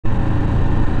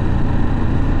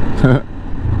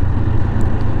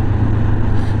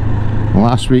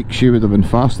Last week she would have been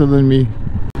faster than me.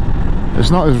 It's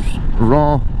not as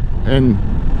raw and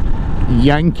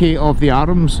Yankee of the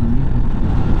arms.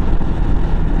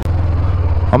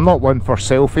 I'm not one for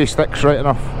selfie sticks right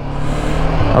enough.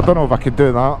 I don't know if I could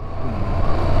do that.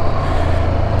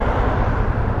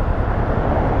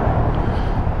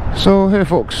 So hey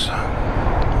folks,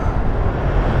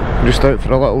 just out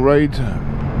for a little ride,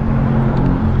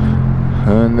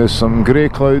 and there's some grey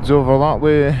clouds over that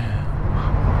way,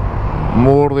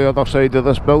 more the other side of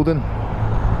this building,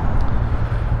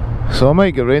 so I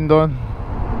might get rained on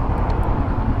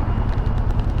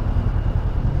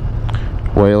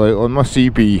while out on my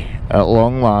CB at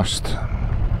long last.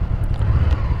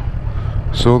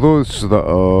 So those that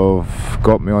have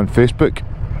got me on Facebook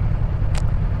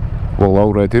will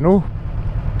already know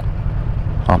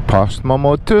I passed my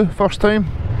Mod 2 first time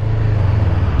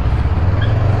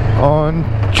on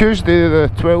Tuesday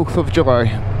the 12th of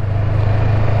July.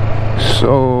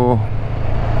 So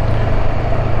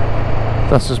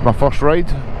this is my first ride,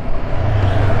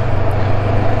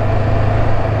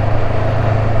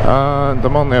 and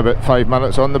I'm only about 5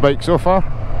 minutes on the bike so far,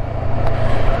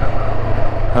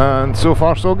 and so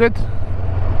far so good.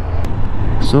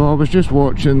 So I was just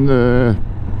watching the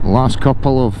last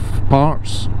couple of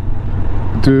parts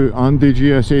to Andy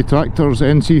GSA Tractor's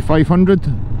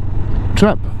NC500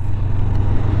 trip,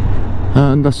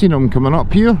 and I seen him coming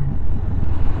up here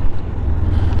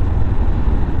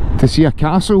to see a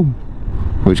castle,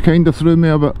 which kind of threw me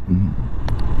a bit,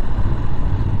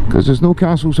 because there's no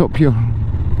castles up here.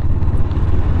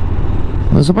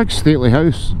 There's a big stately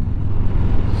house,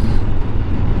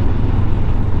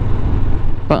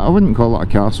 but I wouldn't call it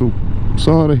a castle,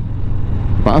 sorry.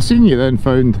 But I seen you then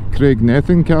found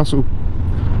Craignethan Castle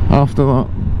after that,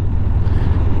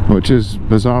 which is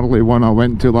bizarrely one I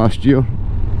went to last year,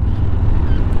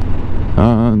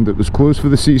 and it was closed for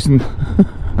the season.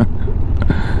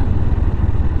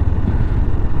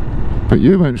 But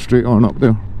you went straight on up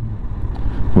there,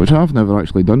 which I've never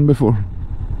actually done before.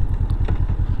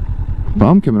 But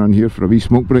I'm coming in here for a wee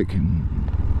smoke break, and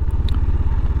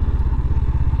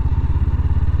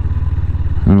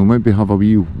I'll maybe have a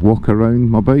wee walk around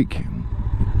my bike.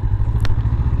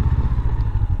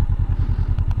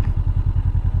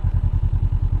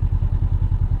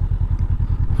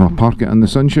 I'll park it in the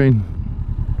sunshine.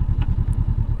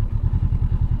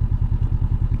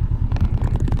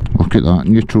 Look at that,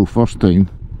 neutral first time.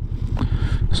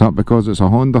 Is that because it's a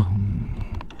Honda?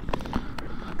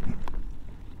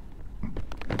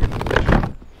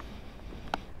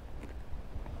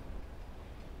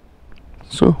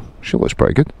 So, she looks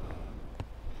pretty good.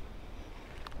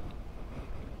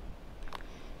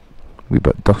 Wee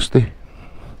bit dusty,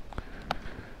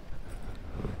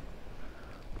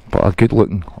 but a good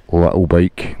looking little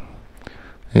bike.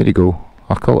 There you go.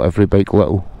 I call every bike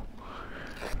little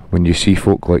when you see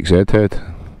folk like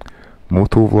Zhead,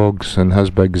 Motovlogs and his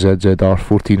big ZZR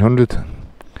 1400.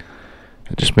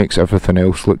 It just makes everything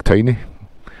else look tiny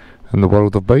in the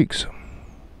world of bikes.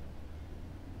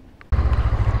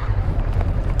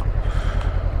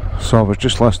 So I was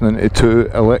just listening to two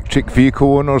electric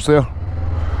vehicle owners there.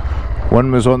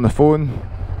 One was on the phone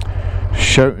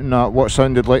shouting at what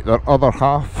sounded like their other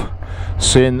half,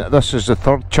 saying that this is the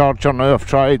third charger now I've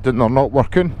tried and they're not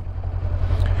working.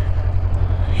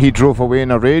 He drove away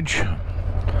in a rage,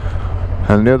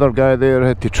 and the other guy there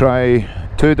had to try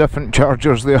 2 different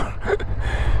chargers there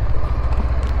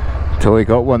till he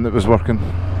got one that was working.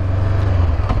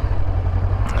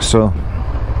 So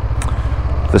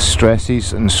the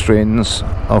stresses and strains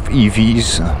of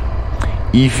EVs,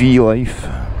 EV life.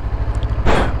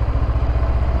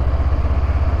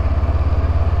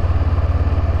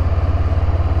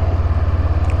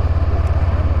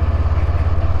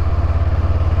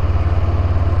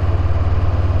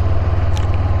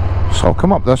 So I'll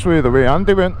come up this way, the way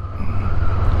Andy went.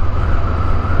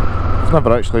 I've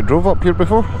never actually drove up here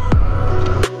before.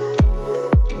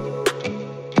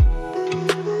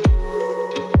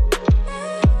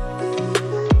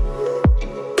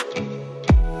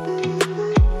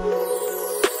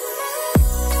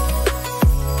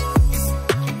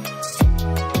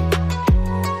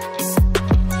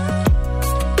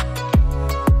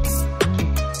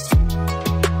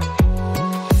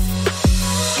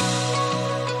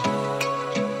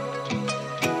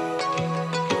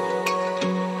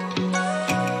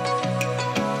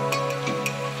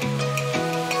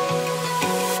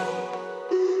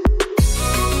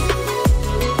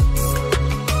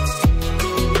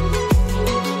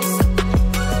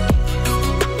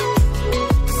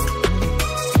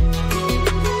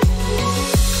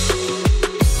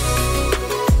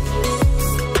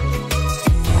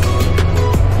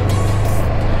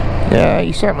 Yeah,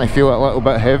 you certainly feel it a little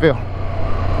bit heavier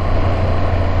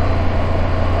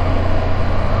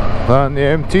than the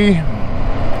MT.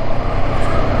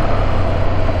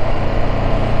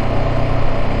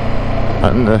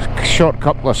 And the short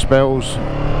couple of spells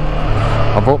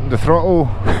I've opened the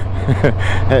throttle,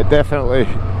 it definitely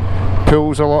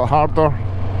pulls a lot harder,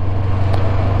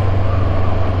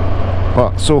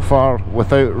 but so far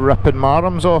without ripping my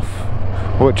arms off,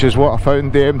 which is what I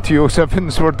found the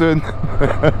MT-07s were doing.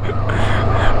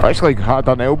 I've actually had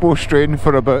an elbow strain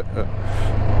for about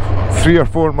 3 or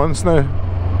 4 months now.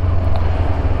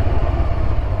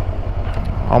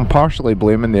 I'm partially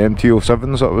blaming the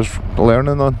MT-07s that I was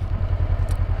learning on,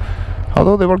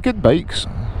 although they were good bikes.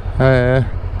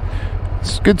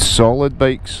 It's good solid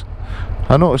bikes.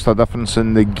 I noticed a difference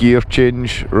in the gear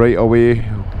change right away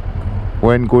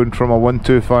when going from a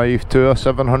 125 to a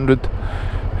 700.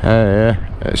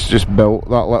 It's just built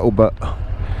that little bit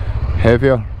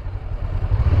heavier.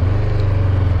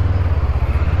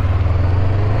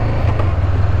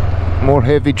 More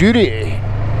heavy duty.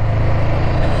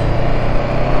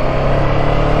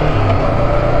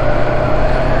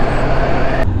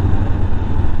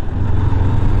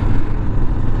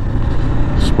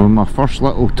 My first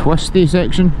little twisty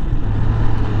section,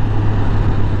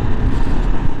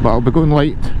 but I'll be going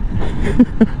light.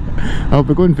 I'll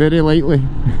be going very lightly.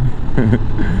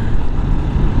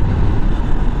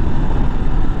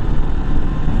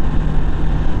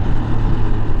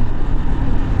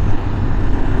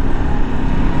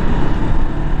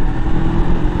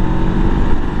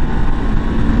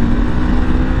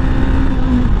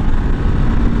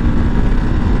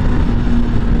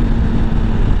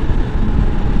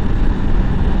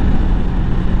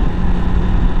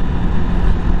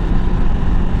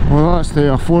 Well, that's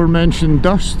the aforementioned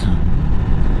dust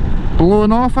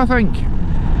blowing off, I think.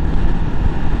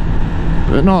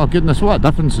 But no, goodness, what a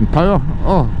difference in power.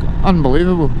 Oh,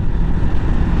 unbelievable.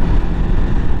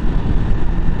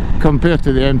 Compared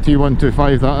to the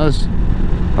MT-125, that is.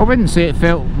 I wouldn't say it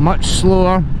felt much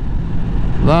slower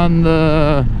than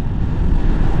the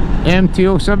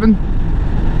MT-07.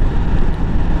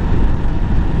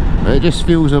 It just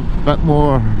feels a bit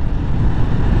more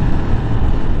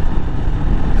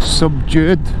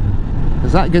subdued.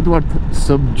 Is that a good word?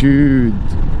 Subdued.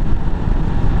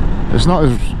 It's not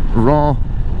as raw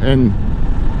and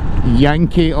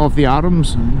Yankee of the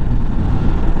arms.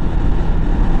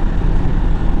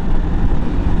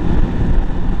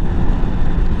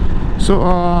 So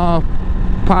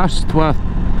passed with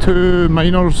 2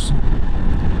 minors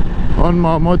on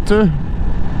my Mod 2.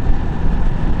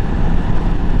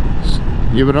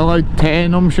 You were allowed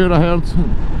 10, I'm sure I heard.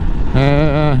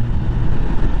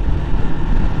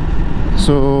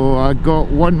 So I got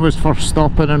one was for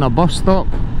stopping in a bus stop,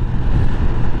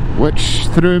 which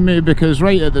threw me because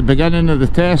right at the beginning of the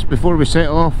test, before we set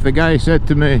off, the guy said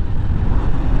to me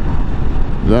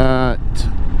that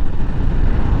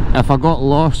if I got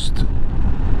lost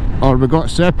or we got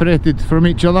separated from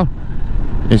each other,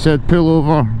 he said pull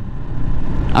over.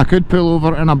 I could pull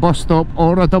over in a bus stop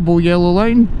or a double yellow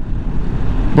line,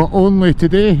 but only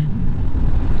today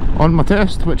on my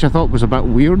test, which I thought was a bit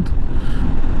weird.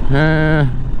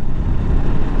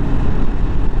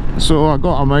 So I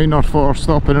got a minor for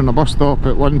stopping in a bus stop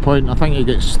at one point. I think he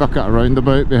gets stuck at a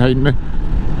roundabout behind me,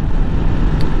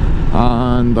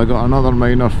 and I got another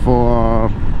minor for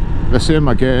the same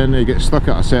again. He gets stuck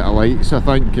at a set of lights, I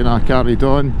think, and I carried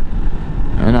on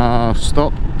and I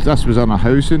stopped. This was on a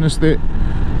housing estate,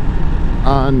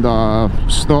 and I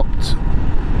stopped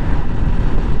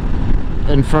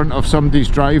in front of somebody's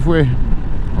driveway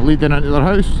leading into their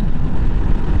house.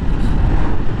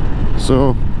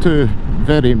 So 2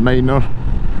 very minor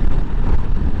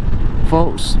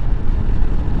faults.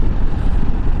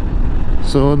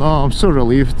 So no, I'm so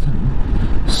relieved.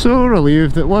 So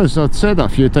relieved it was. I'd said that a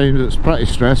few times, it's pretty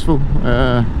stressful.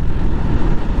 And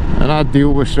I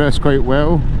deal with stress quite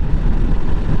well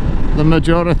the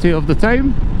majority of the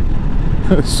time.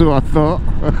 So I thought.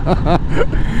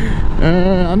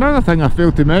 Another thing I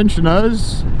failed to mention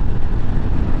is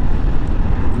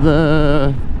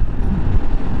the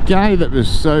guy that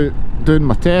was out doing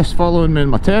my test, following me in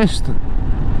my test,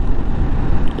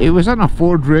 he was in a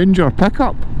Ford Ranger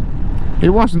pickup. He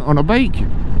wasn't on a bike,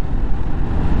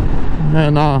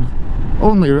 and I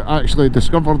only actually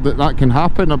discovered that that can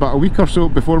happen about a week or so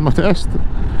before my test.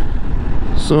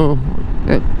 So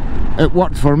it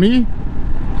worked for me.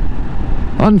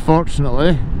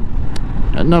 Unfortunately,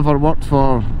 it never worked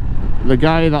for the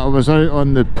guy that I was out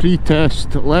on the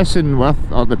pre-test lesson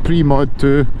with, or the pre-Mod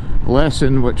 2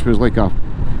 lesson, which was like a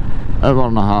hour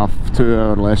and a half, 2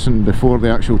 hour lesson before the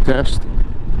actual test.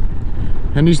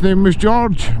 and his name was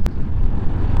George.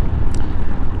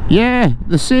 Yeah,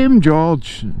 the same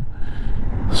George.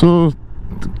 So,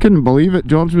 couldn't believe it,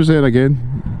 George was there again.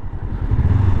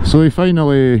 So he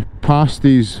finally passed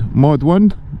his mod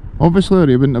 1, obviously, or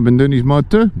he wouldn't have been doing his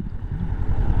mod 2.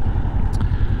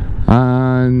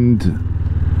 And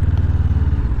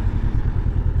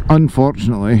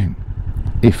unfortunately,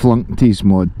 he flunked his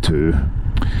mod 2.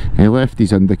 He left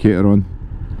his indicator on,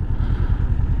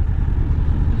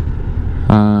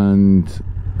 and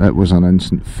it was an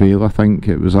instant fail. I think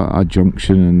it was at a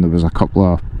junction and there was a couple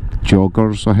of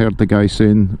joggers, I heard the guy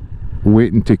saying,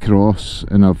 waiting to cross,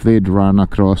 and if they'd ran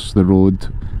across the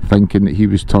road thinking that he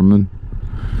was turning,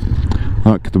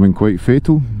 that could have been quite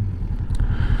fatal.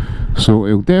 So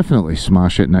he'll definitely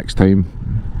smash it next time.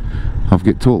 I've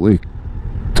got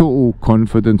total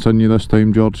confidence in you this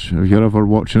time, George, if you're ever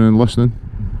watching and listening.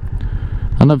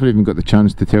 I never even got the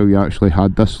chance to tell you I actually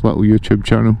had this little YouTube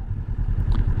channel,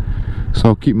 so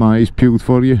I'll keep my eyes peeled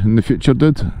for you in the future,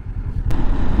 dude.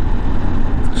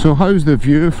 So how's the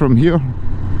view from here,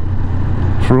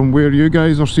 from where you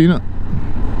guys are seeing it?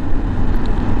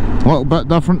 A little bit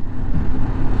different,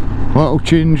 little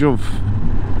change of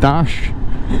dash.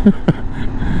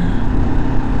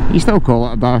 You still call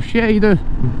it a dash? Yeah, you do.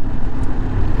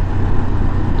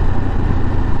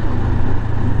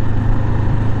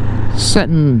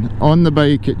 Sitting on the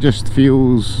bike, it just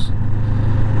feels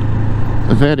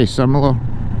very similar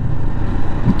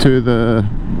to the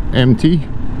MT,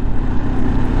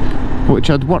 which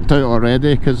I'd worked out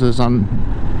already, because there's a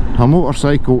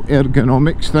motorcycle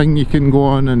ergonomics thing you can go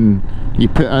on, and you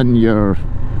put in your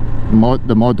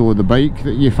the model of the bike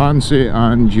that you fancy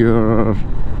and your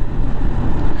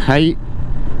height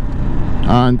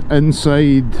and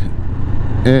inside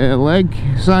leg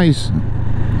size,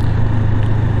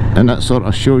 and it sort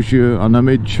of shows you an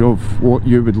image of what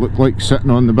you would look like sitting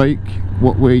on the bike,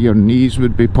 what way your knees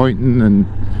would be pointing and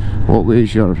what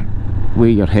way's your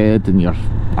head and your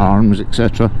arms,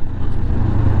 etc.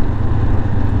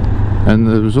 And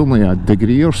there was only a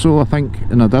degree or so, I think,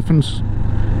 in a difference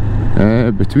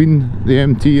between the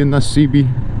MT and this CB.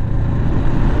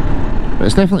 But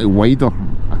it's definitely wider.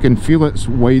 I can feel it's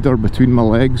wider between my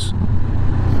legs.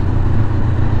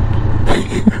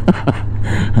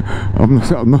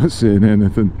 I'm not saying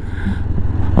anything.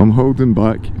 I'm holding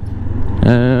back.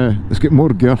 Let's get more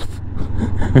girth.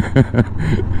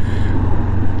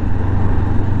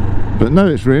 But now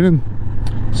it's raining,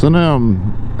 so now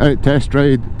I'm out test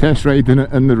riding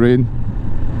it in the rain.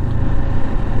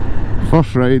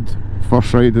 First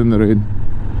ride in the rain.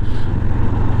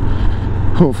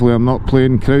 Hopefully I'm not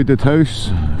playing Crowded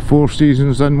House 4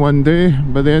 seasons in one day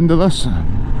by the end of this.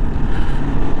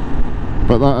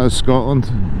 But that is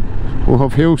Scotland. We'll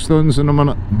have hailstones in a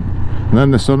minute, and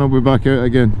then the sun will be back out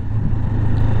again.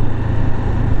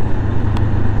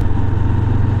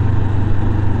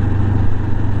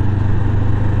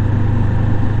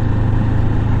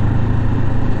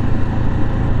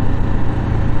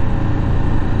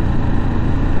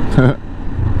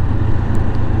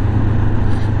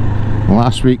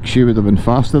 Last week she would have been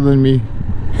faster than me.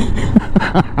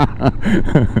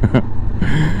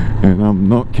 And I'm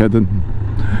not kidding.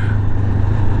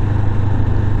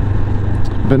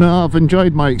 But no, I've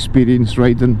enjoyed my experience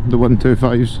riding the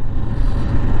 125s.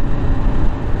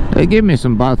 It gave me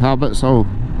some bad habits,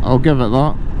 I'll give it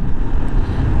that.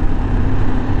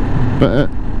 But it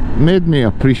made me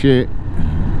appreciate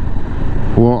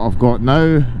what I've got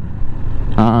now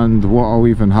and what I'll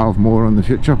even have more in the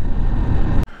future.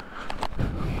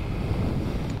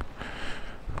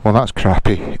 Well, that's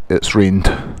crappy. It's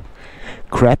rained.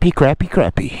 Crappy, crappy,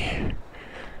 crappy.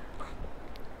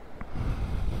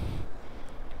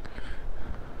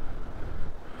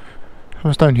 I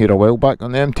was down here a while back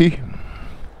on the MT.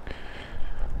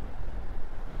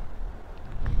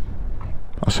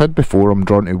 I said before I'm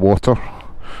drawn to water,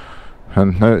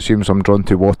 and now it seems I'm drawn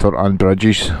to water and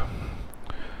bridges.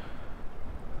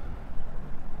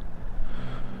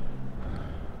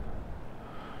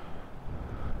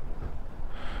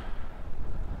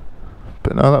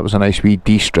 But no, that was a nice wee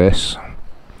de-stress.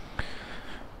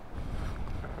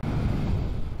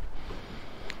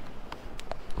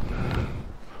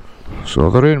 So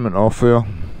the rain went off there,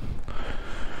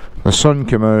 the sun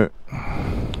came out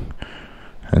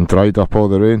and dried up all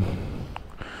the rain,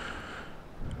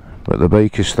 but the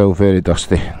bike is still very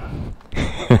dusty.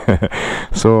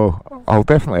 So I'll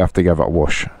definitely have to give it a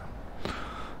wash,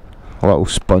 a little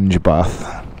sponge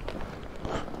bath.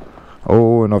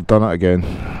 Oh, and I've done it again.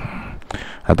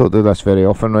 I don't do this very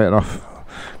often, right enough,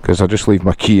 because I just leave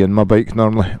my key in my bike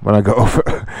normally when I get off it.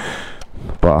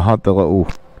 But I had the little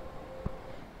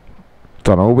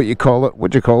don't know what you call it.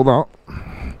 What do you call that?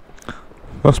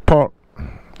 This part.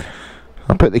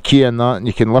 I put the key in that and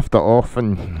you can lift it off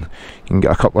and you can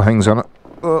get a couple of things in it.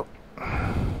 Oh.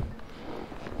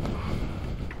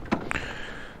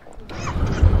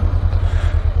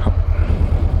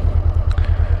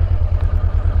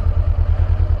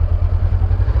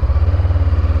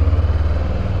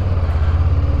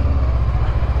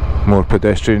 More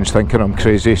pedestrians thinking I'm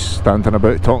crazy standing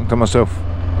about talking to myself.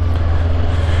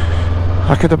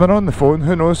 I could have been on the phone,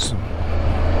 who knows?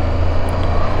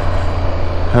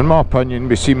 In my opinion,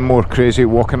 we seem more crazy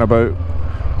walking about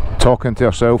talking to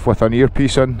yourself with an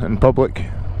earpiece in public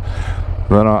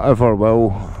than I ever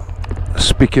will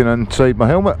speaking inside my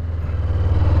helmet.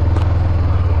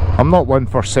 I'm not one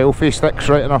for selfie sticks,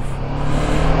 right enough.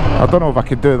 I don't know if I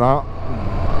could do that.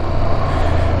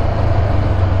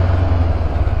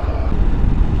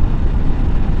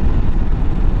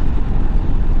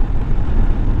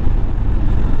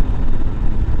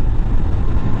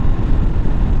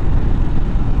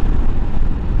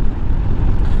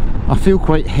 I feel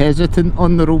quite hesitant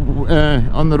on the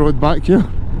road back here.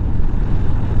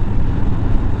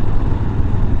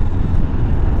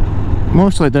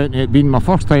 Mostly down to it being my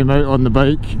first time out on the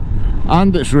bike,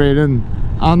 and it's raining,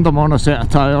 and I'm on a set of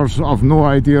tyres. I've no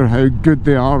idea how good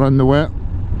they are in the wet,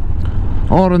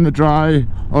 or in the dry,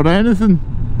 or anything.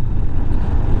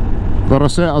 They're a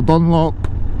set of Dunlop.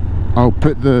 I'll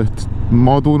put the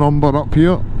model number up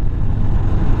here.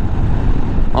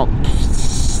 Up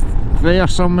there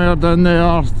somewhere, down there.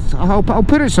 I'll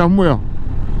put it somewhere.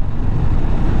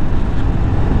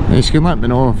 You can let me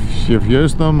know if you've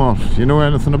used them or if you know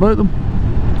anything about them.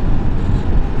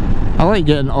 I like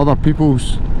getting other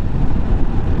people's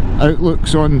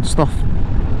outlooks on stuff,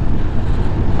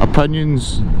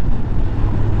 opinions.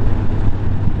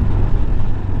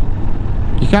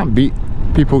 You can't beat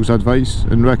people's advice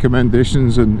and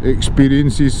recommendations and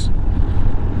experiences.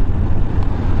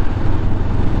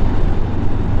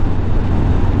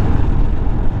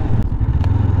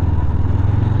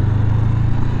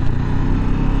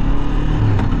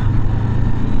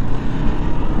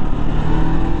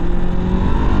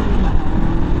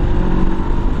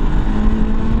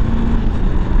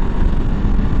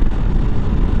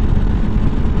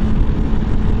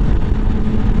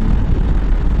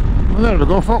 There we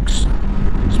go, folks.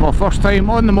 It's my first time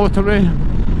on the motorway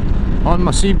on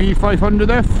my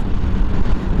CB500F.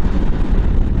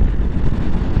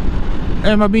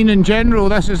 I mean, in general,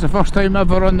 this is the first time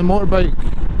ever on the motorbike.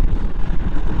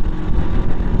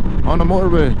 On a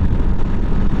motorway.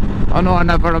 I know I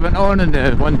never went on in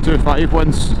the 125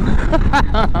 once.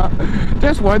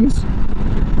 Just once.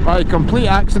 By complete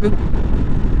accident.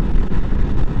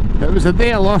 It was the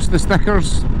day I lost the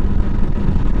stickers.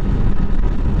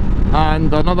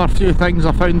 And another few things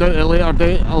I found out at a later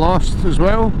date I lost as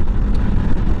well.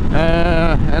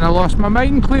 And I lost my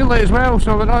mind clearly as well,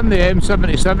 so I went on the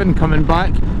M77 coming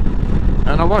back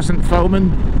and I wasn't filming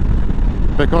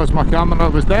because my camera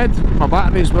was dead. My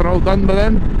batteries were all done by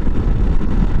then.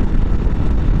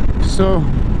 So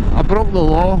I broke the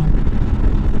law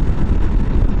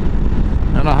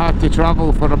and I had to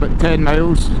travel for about 10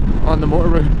 miles on the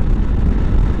motorway.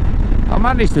 I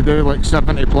managed to do like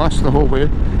 70 plus the whole way.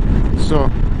 So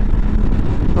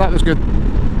that was good.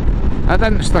 I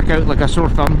didn't stick out like a sore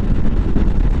thumb,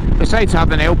 besides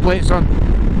having L plates on.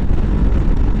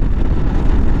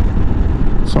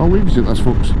 So I'll leave you at this,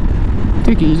 folks.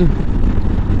 Take it easy,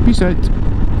 peace out,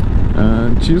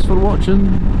 and cheers for watching.